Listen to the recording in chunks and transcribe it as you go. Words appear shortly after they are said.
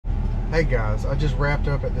Hey guys, I just wrapped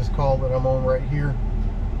up at this call that I'm on right here,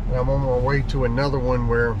 and I'm on my way to another one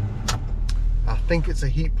where I think it's a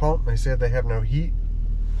heat pump. They said they have no heat.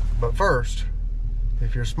 But first,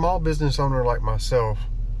 if you're a small business owner like myself,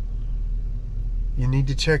 you need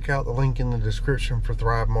to check out the link in the description for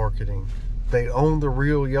Thrive Marketing. They own the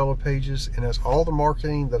real Yellow Pages, and that's all the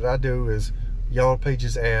marketing that I do is Yellow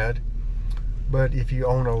Pages ad. But if you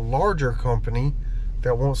own a larger company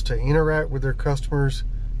that wants to interact with their customers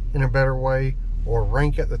in a better way or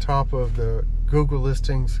rank at the top of the Google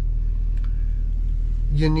listings,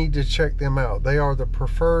 you need to check them out. They are the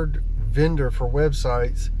preferred vendor for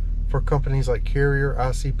websites for companies like Carrier,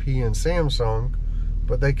 ICP, and Samsung,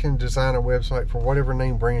 but they can design a website for whatever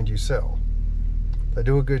name brand you sell. They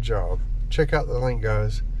do a good job. Check out the link,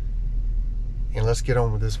 guys, and let's get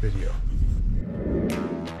on with this video.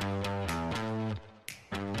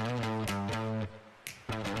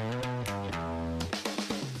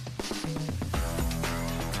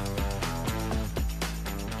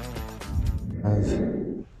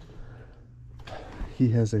 He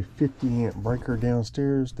has a 50 amp breaker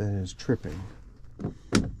downstairs that is tripping.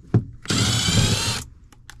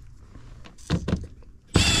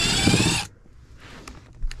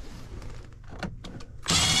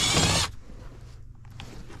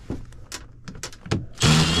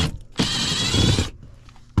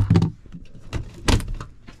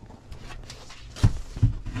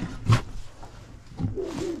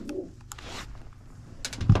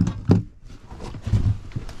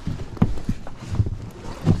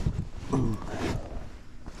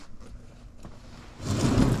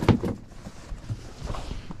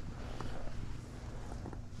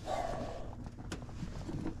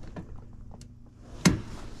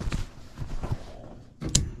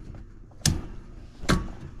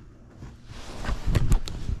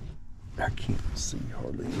 I can't see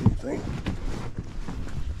hardly anything.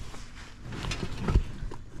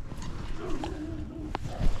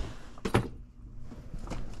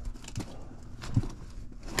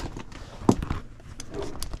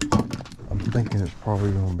 I'm thinking it's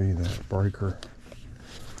probably going to be that breaker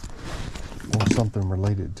or something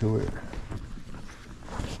related to it.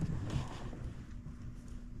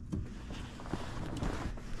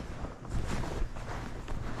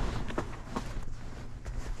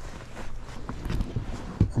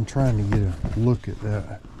 I'm trying to get a look at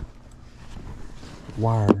that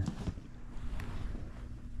wire.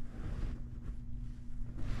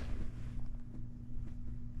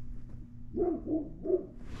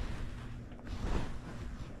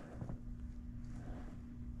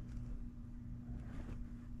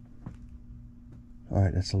 All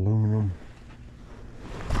right, that's aluminum.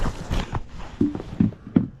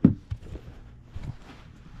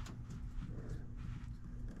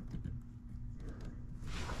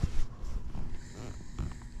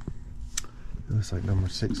 It looks like number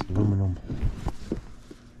 6 aluminum.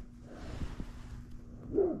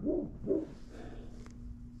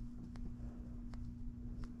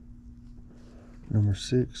 Number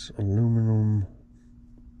 6 aluminum.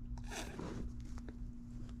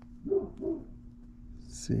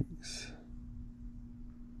 6.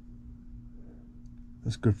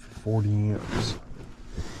 That's good for 40 amps.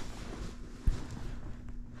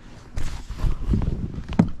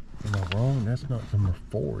 Am I wrong? That's not number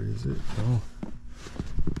 4, is it? No.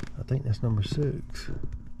 I think that's number 6.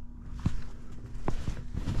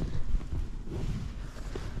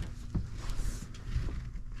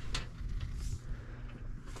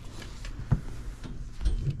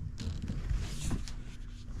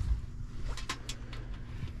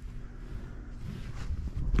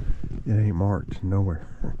 It ain't marked nowhere.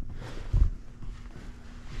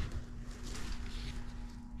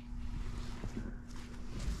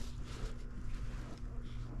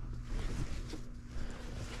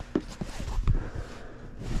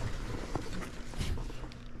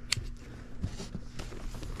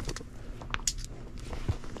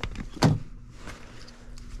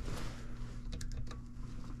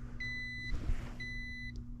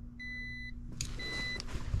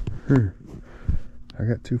 I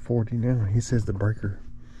got 240 now. He says the breaker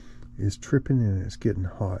is tripping and it's getting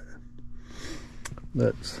hot.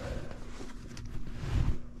 Let's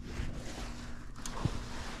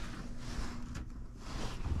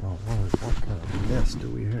what kind of mess do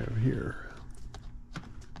we have here?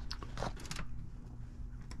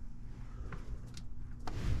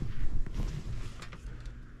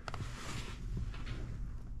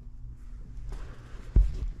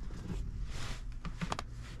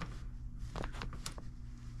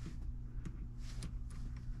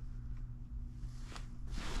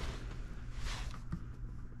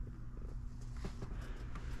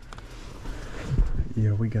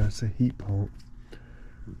 Yeah, we got us a heat pump.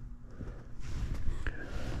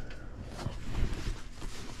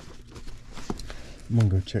 I'm gonna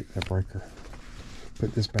go check that breaker.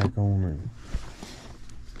 Put this back on and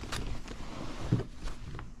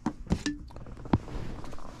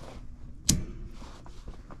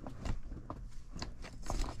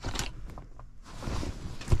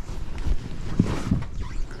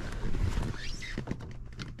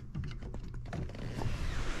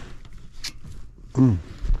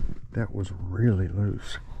that was really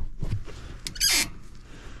loose.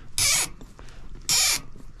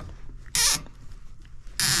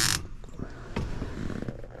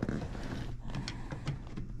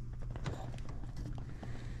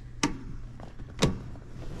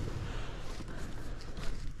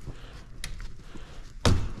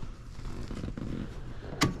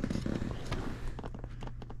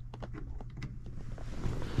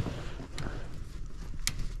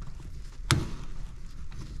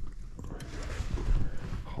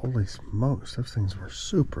 Holy smokes, those things were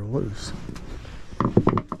super loose.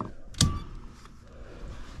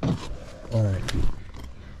 Alright,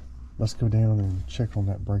 let's go down and check on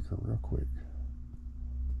that breaker real quick.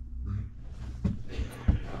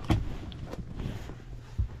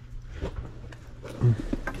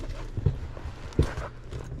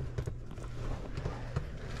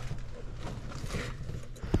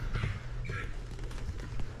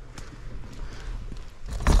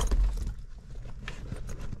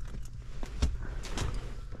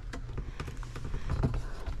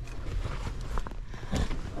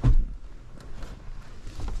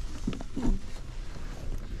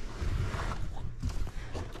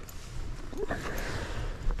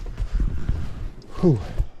 Whew.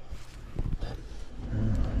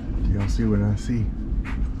 Do y'all see what I see?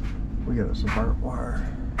 We got some burnt wire.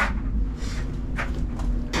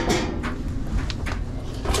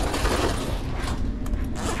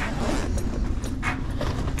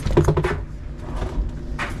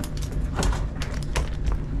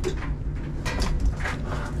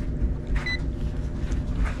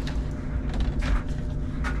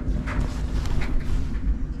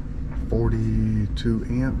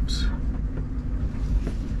 .42 amps.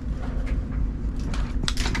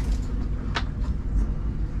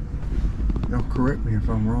 Y'all correct me if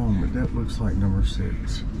I'm wrong, but that looks like number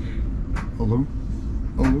 6.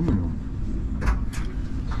 Aluminum.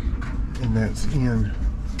 And that's in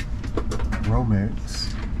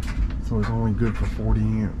Romex, so it's only good for 40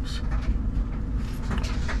 amps.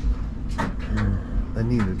 I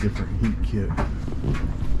need a different heat kit.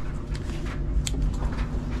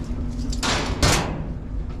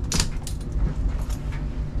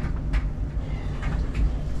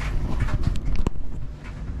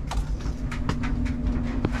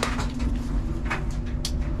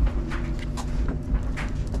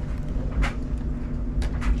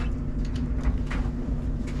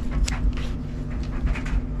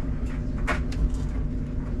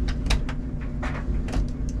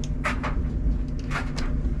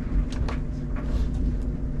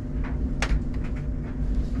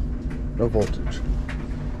 No voltage.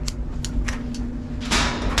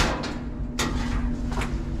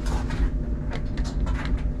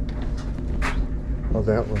 Well,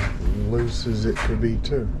 that one loose as it could be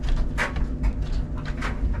too.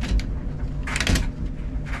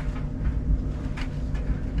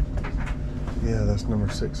 Yeah, that's number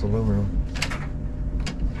 6 aluminum.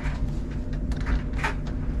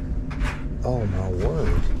 Oh my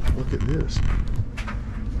word, look at this.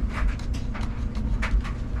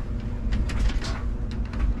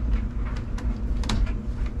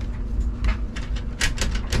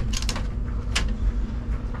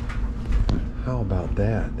 How about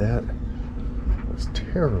that? That was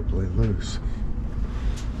terribly loose.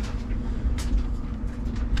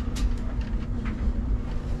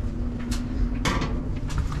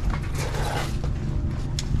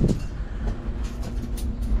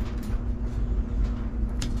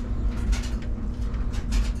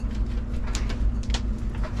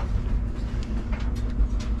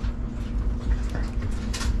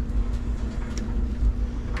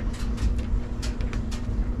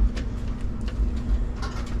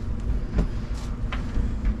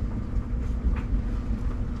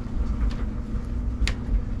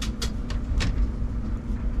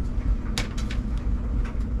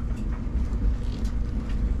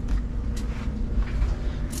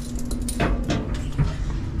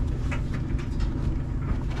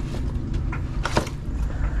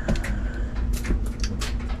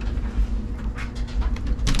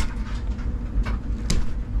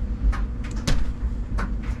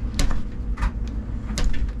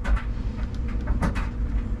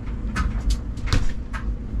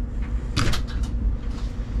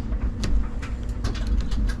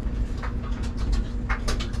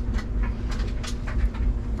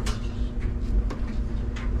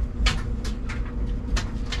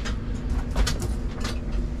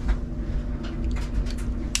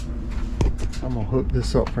 I'm gonna hook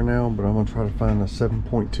this up for now, but I'm gonna try to find a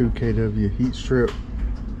 7.2 kW heat strip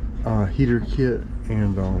heater kit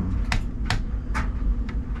and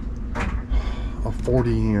a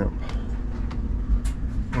 40 amp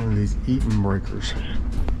one of these Eaton breakers.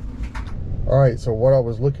 All right, so what I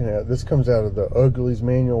was looking at, this comes out of the Uglies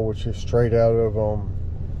manual, which is straight out of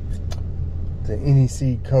the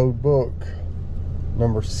NEC code book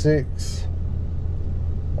number 6,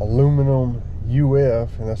 aluminum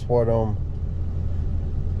UF, and that's what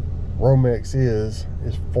Romex is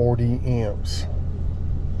 40 amps.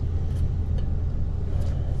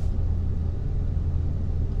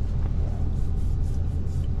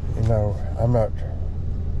 You know, I'm not,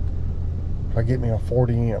 if I get me a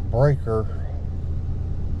 40 amp breaker,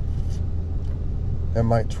 that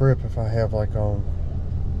might trip if I have like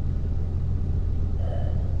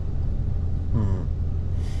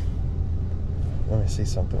let me see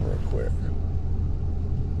something real quick.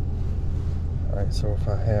 All right, so if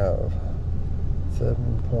I have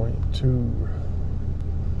 7.2,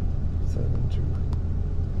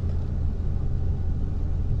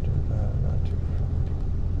 divided by 240,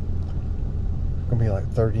 it's gonna be like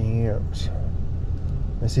 30 amps.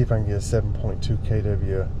 Let me see if I can get a 7.2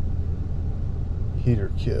 kW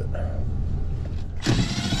heater kit.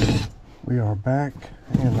 We are back,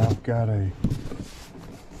 and I've got a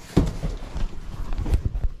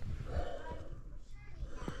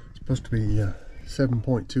supposed to be a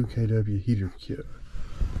 7.2 kW heater kit.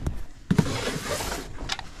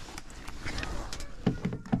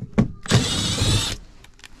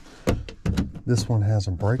 This one has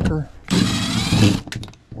a breaker,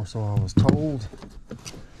 or so I was told,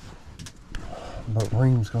 but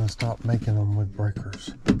Rheem's going to stop making them with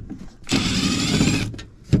breakers.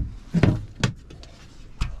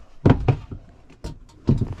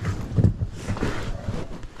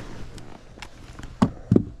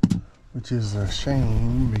 Which is a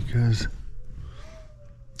shame, because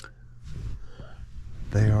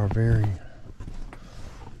they are very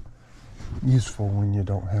useful when you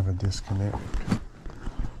don't have a disconnect.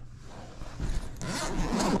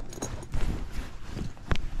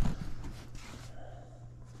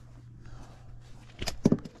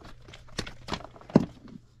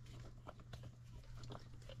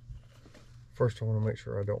 First, I want to make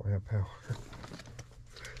sure I don't have power.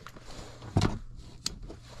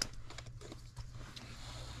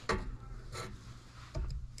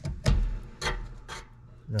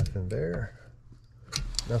 Nothing there.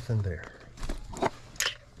 Nothing there.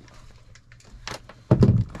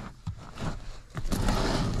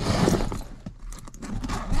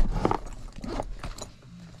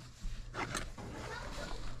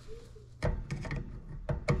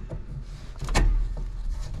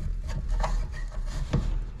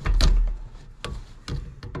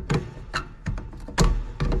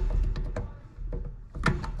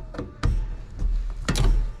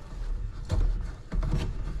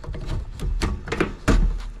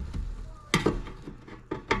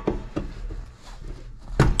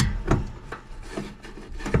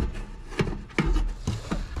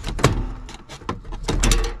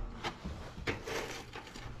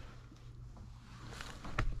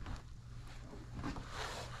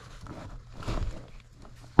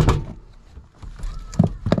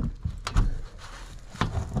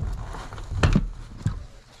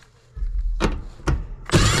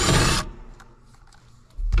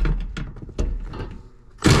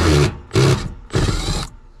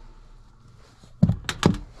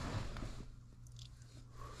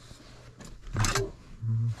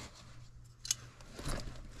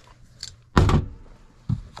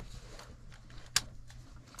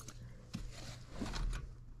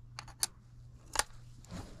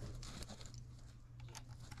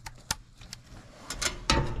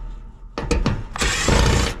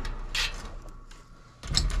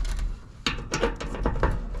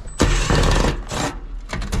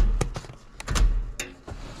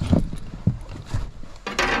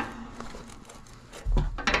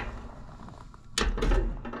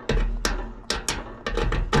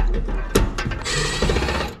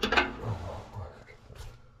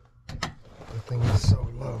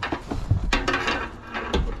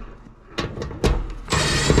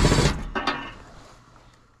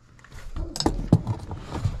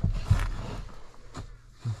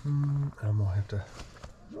 I'm gonna have to.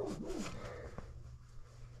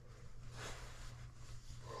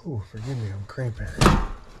 Oh, forgive me, I'm cramping.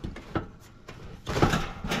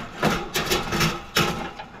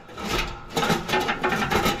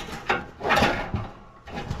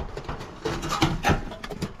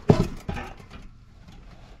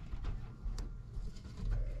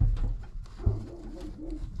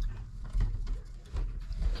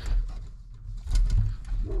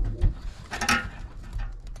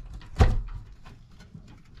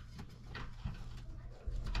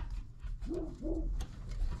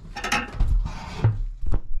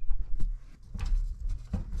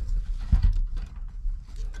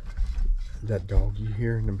 That dog you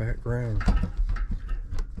hear in the background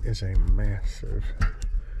is a massive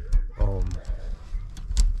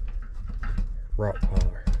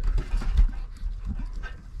Rottweiler.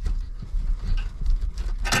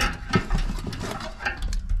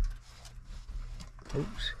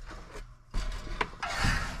 Oops.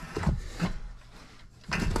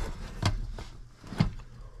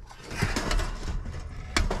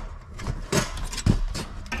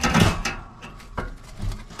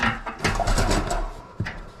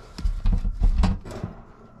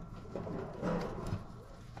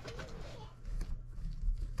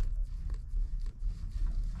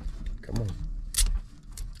 Come on.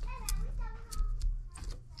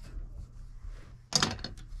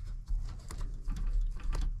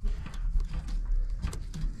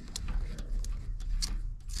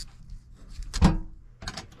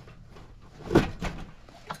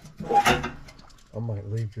 I might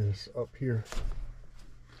leave this up here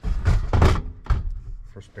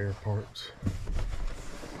for spare parts.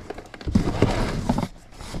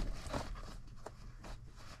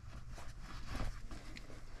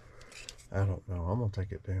 I don't know. I'm gonna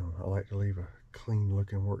take it down. I like to leave a clean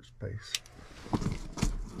looking workspace.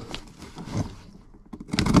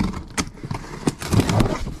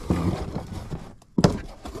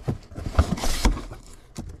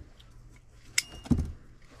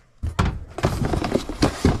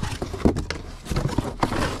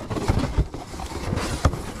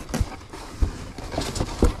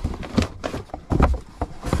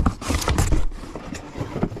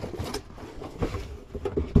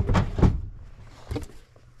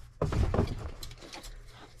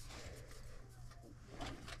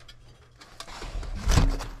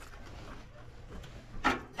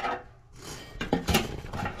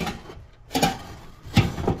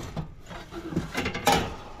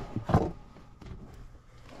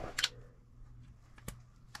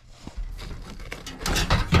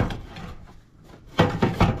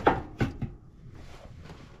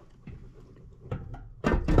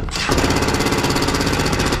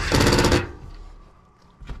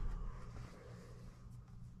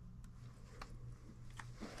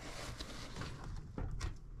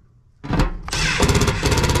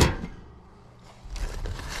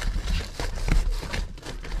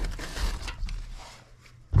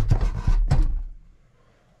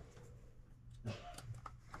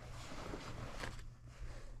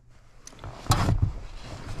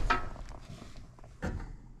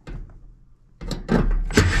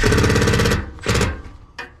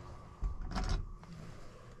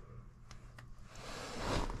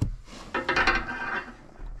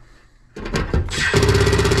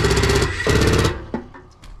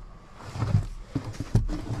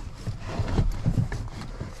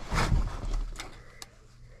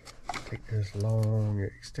 Take this long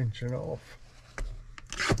extension off.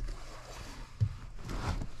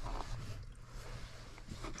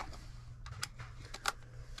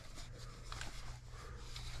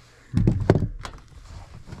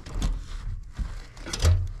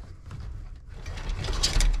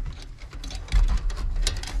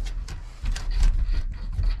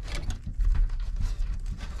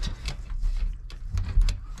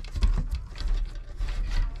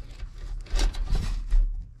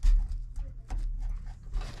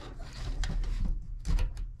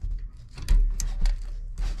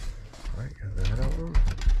 Right, got that on.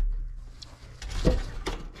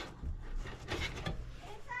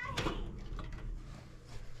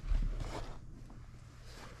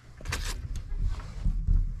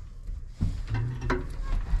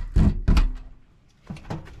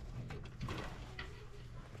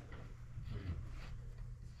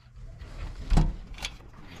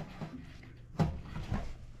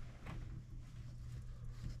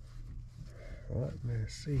 Let me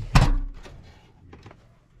see.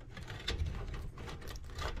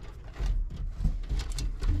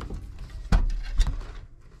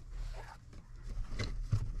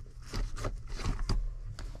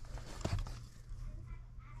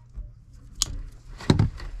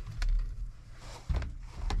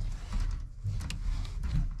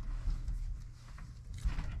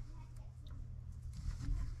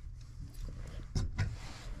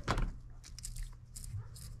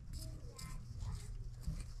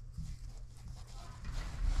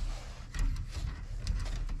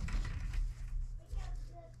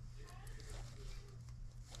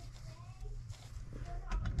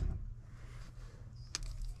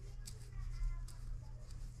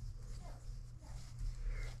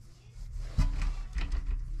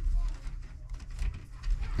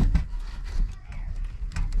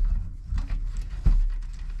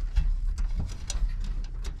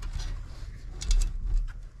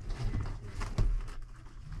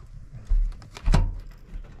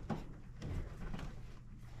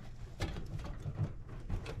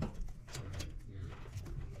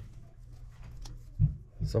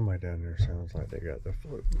 Somebody down there sounds like they got the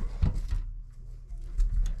flu.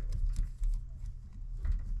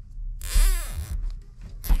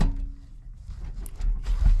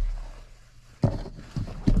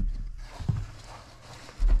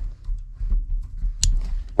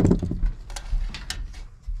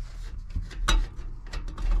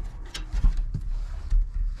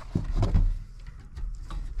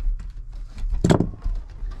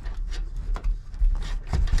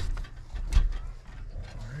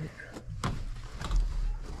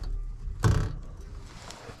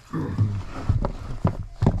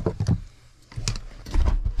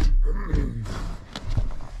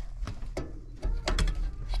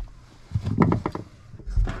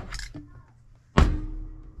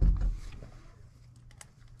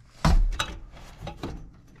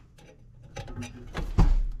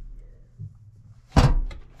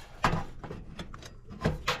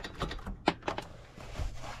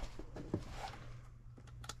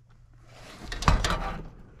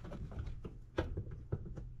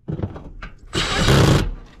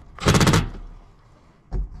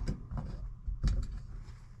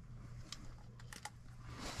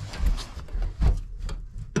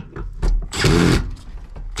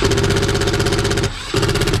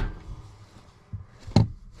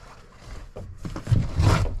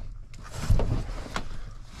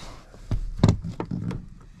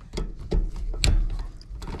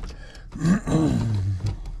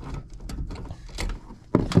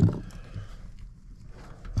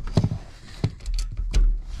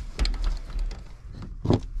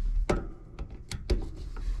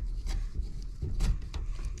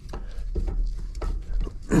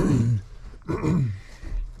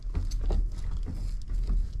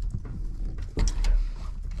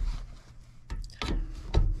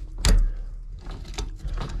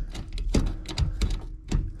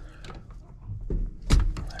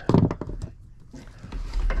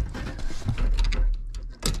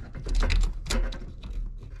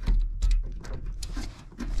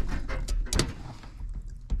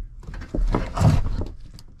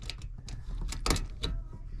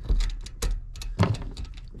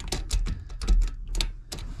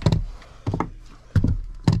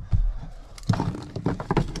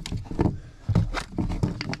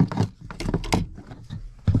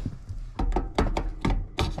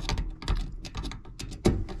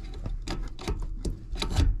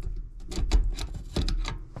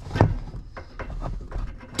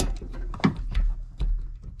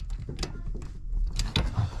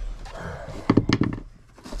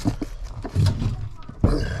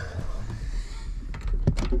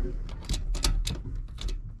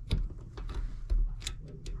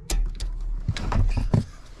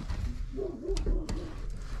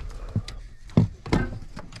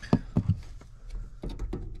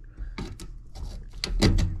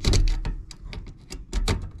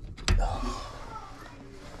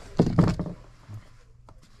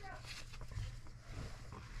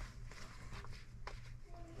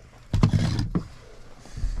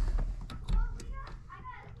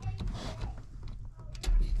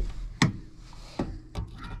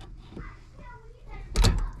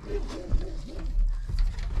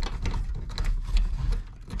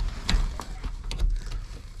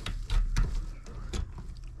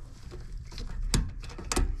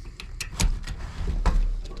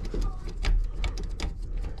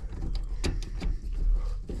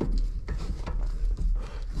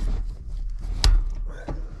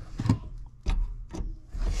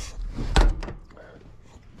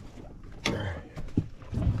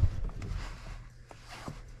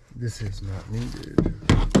 This is not needed.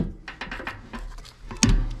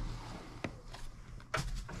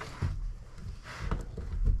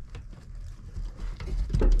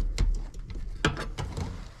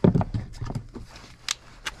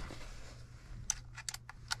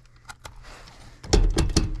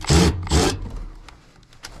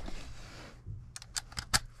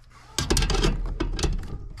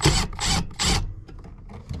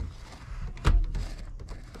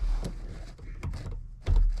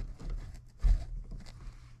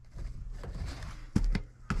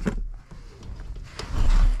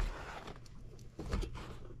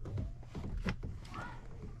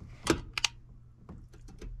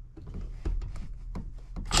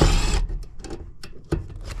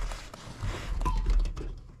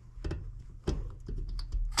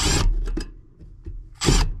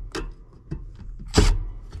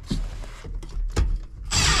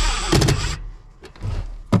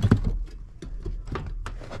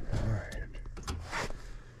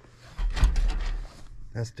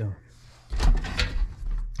 That's done.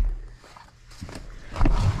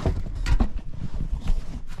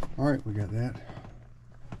 All right, we got that.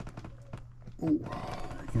 Oh,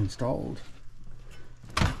 installed.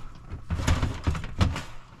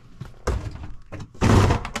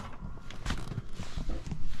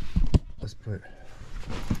 Let's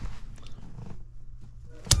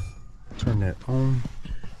turn that on,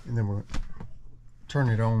 and then we'll turn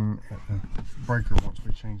it on at the breaker once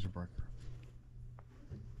we change the breaker.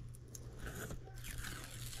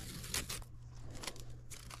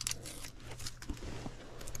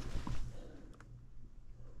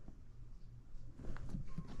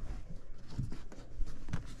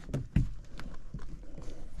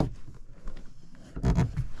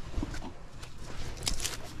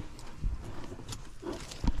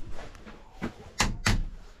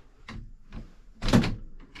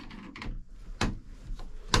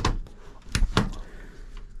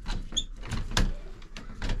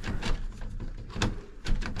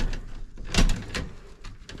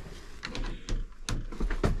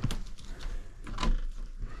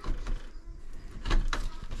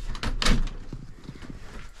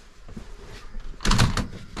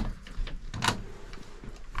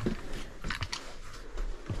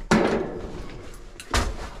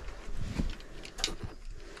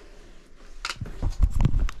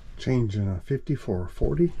 Changing a 50 for a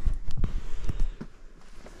 40.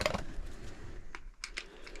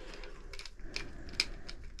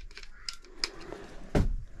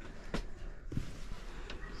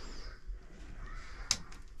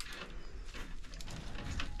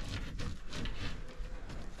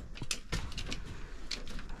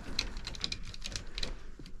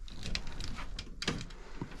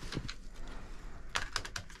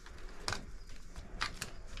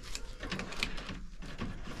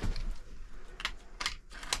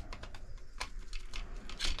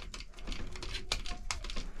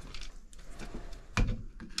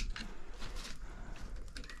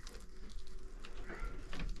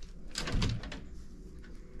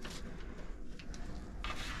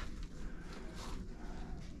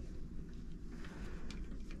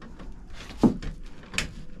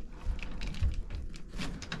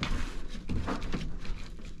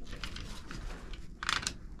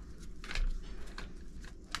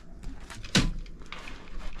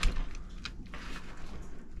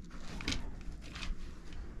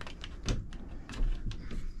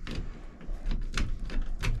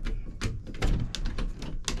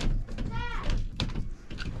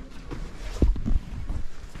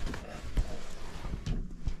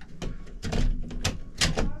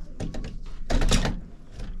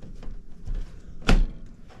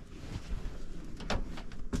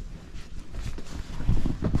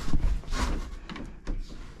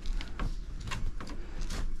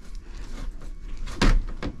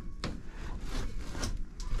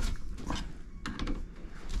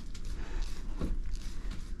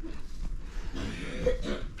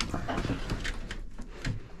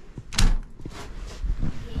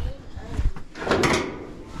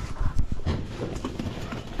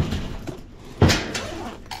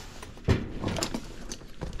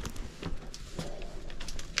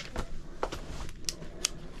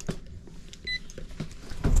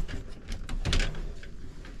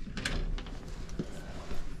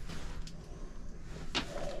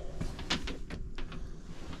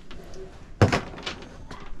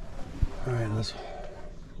 Alright, let's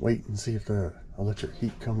wait and see if the electric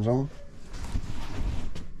heat comes on.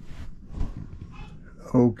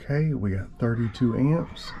 Okay, we got 32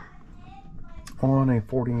 amps on a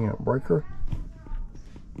 40 amp breaker.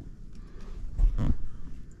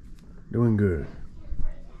 Doing good.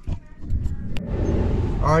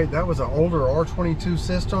 Alright, that was an older R22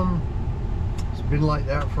 system. It's been like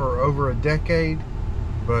that for over a decade,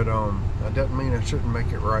 but that doesn't mean I shouldn't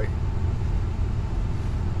make it right.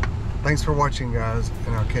 Thanks for watching, guys,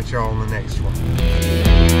 and I'll catch y'all on the next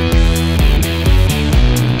one.